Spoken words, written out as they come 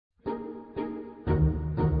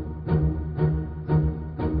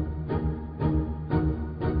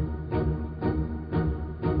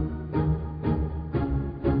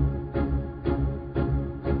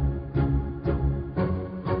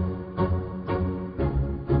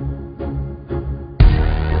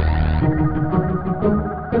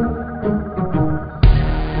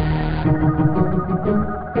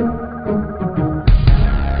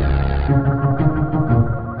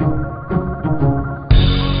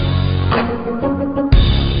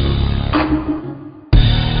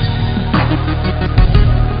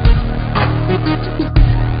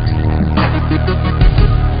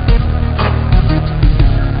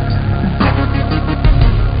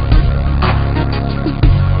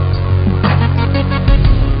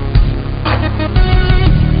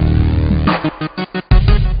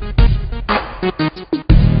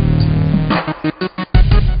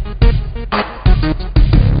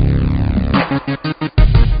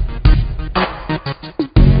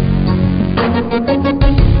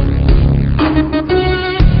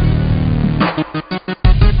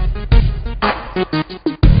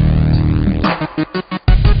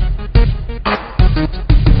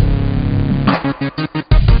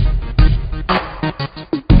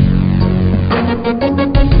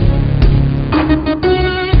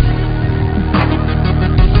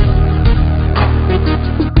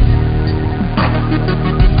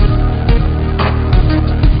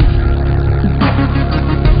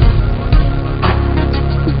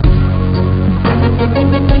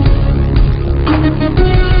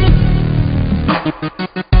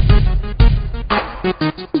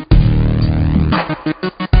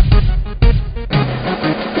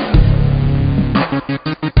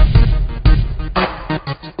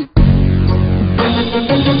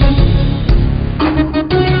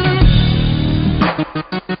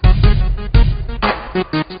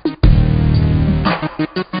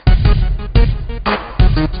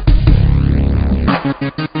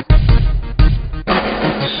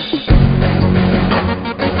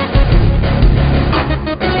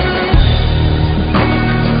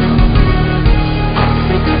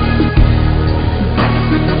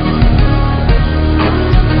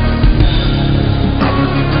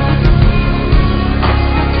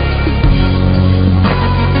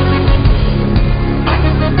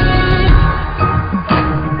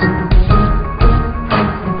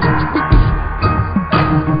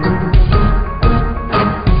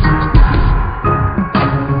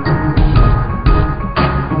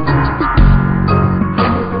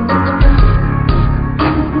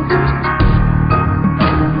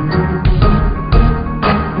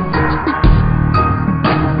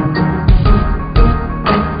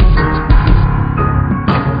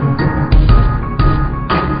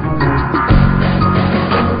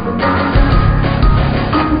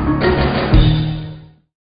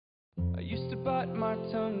bite my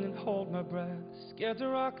tongue and hold my breath, scared to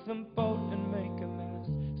rock them boat and make a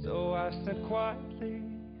mess. So I said quietly,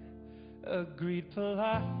 agreed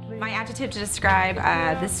politely. My adjective to describe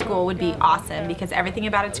this school would be awesome, because everything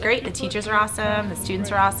about it's great. The teachers are awesome, the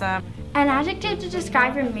students are awesome. An adjective to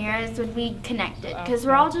describe Ramirez would be connected, because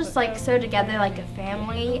we're all just like so together like a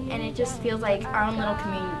family, and it just feels like our own little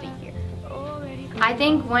community here. I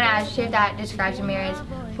think one adjective that describes Ramirez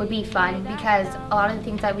would be fun, because a lot of the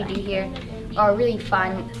things that we do here are really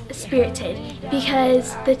fun. Spirited,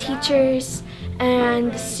 because the teachers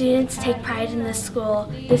and the students take pride in this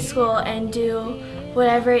school and do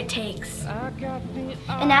whatever it takes.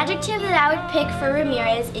 An adjective that I would pick for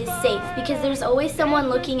Ramirez is safe, because there's always someone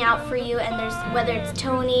looking out for you, and whether it's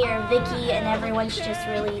Tony or Vicky, and everyone's just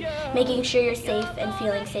really making sure you're safe and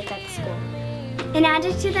feeling safe at the school. An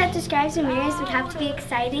adjective that describes Ramirez would have to be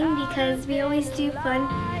exciting, because we always do fun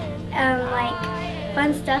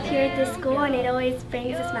stuff here at this school, and it always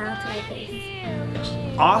brings a smile to my face.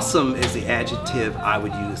 Awesome is the adjective I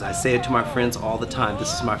would use. I say it to my friends all the time.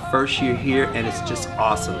 This is my first year here, and it's just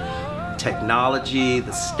awesome. Technology,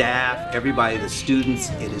 the staff, everybody, the students,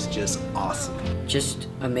 it is just awesome. Just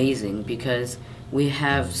amazing, because we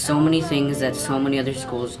have so many things that so many other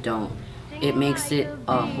schools don't. It makes it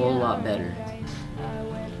a whole lot better.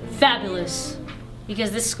 Fabulous,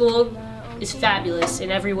 because this school is fabulous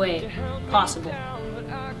in every way possible.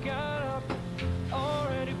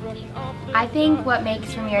 I think what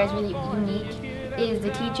makes Ramirez really unique is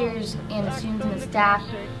the teachers and the students and the staff,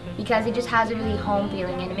 because it just has a really home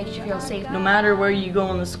feeling and it makes you feel safe. No matter where you go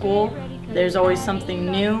in the school, there's always something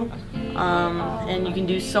new, and you can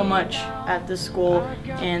do so much at this school,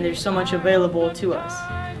 and there's so much available to us.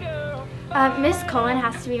 Miss Cullen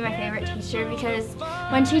has to be my favorite teacher, because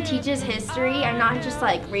when she teaches history, I'm not just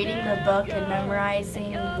like reading the book and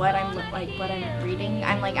memorizing what I'm reading.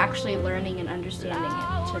 I'm like actually learning and understanding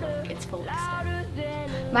it to its full extent.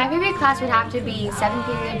 My favorite class would have to be 7th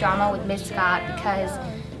period drama with Miss Scott, because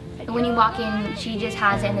when you walk in, she just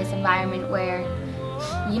has it in this environment where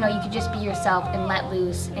you can just be yourself and let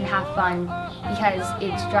loose and have fun, because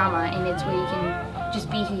it's drama and it's where you can just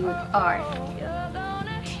be who you are.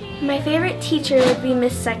 My favorite teacher would be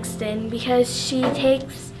Miss Sexton, because she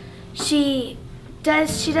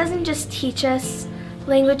doesn't just teach us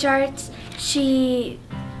language arts, she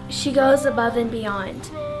goes above and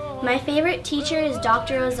beyond. My favorite teacher is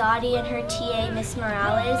Dr. Ozadi and her TA, Miss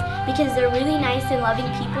Morales, because they're really nice and loving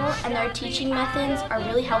people, and their teaching methods are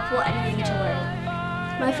really helpful and easy to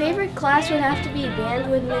learn. My favorite class would have to be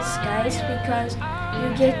band with Miss Geis, because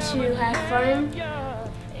you get to have fun.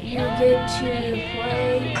 You get to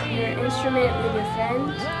play your instrument with your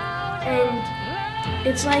friends, and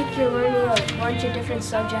it's like you're learning a bunch of different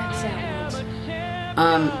subjects at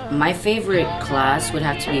once. My favorite class would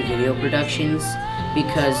have to be video productions,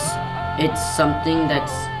 because it's something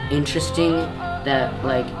that's interesting, that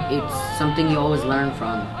it's something you always learn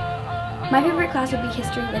from. My favorite class would be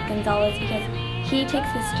history with Gonzalez, because he takes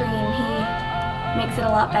history and he makes it a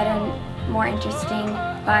lot better and more interesting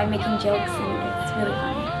by making jokes, and it's really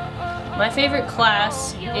funny. My favorite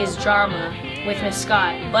class is drama with Miss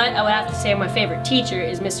Scott, but I would have to say my favorite teacher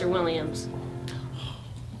is Mr. Williams.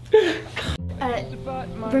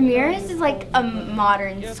 Ramirez is like a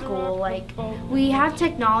modern school. Like, we have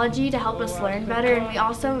technology to help us learn better, and we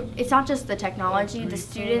also, it's not just the technology, the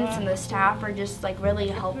students and the staff are just like really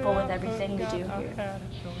helpful with everything we do here.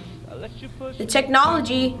 The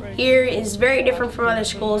technology here is very different from other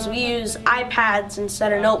schools. We use iPads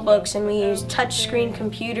instead of notebooks, and we use touchscreen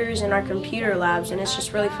computers in our computer labs, and it's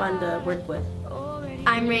just really fun to work with.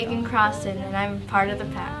 I'm Reagan Crossan, and I'm part of the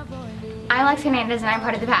pack. I'm Lex Hernandez, and I'm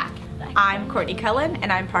part of the pack. I'm Courtney Cullen, and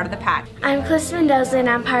I'm part of the pack. I'm Cliss Mendoza, and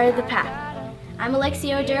I'm part of the pack. I'm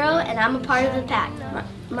Alexia Oduro, and I'm a part of the pack.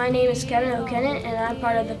 My name is Kevin O'Kennon, and I'm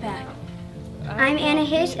part of the pack. I'm Anna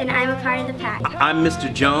Hish, and I'm a part of the pack. I'm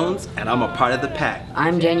Mr. Jones, and I'm a part of the pack.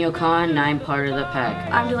 I'm Daniel Kahn, and I'm part of the pack.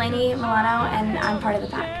 I'm Delaney Milano, and I'm part of the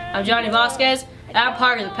pack. I'm Johnny Vasquez, and I'm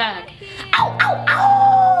part of the pack. Ow, ow,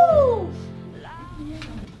 ow!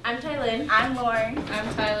 I'm Tylynn. I'm Lauren.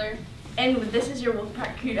 I'm Tyler. And this is your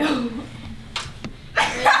Wolfpack Kudo.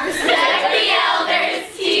 Respect the elders,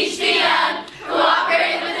 teach the young.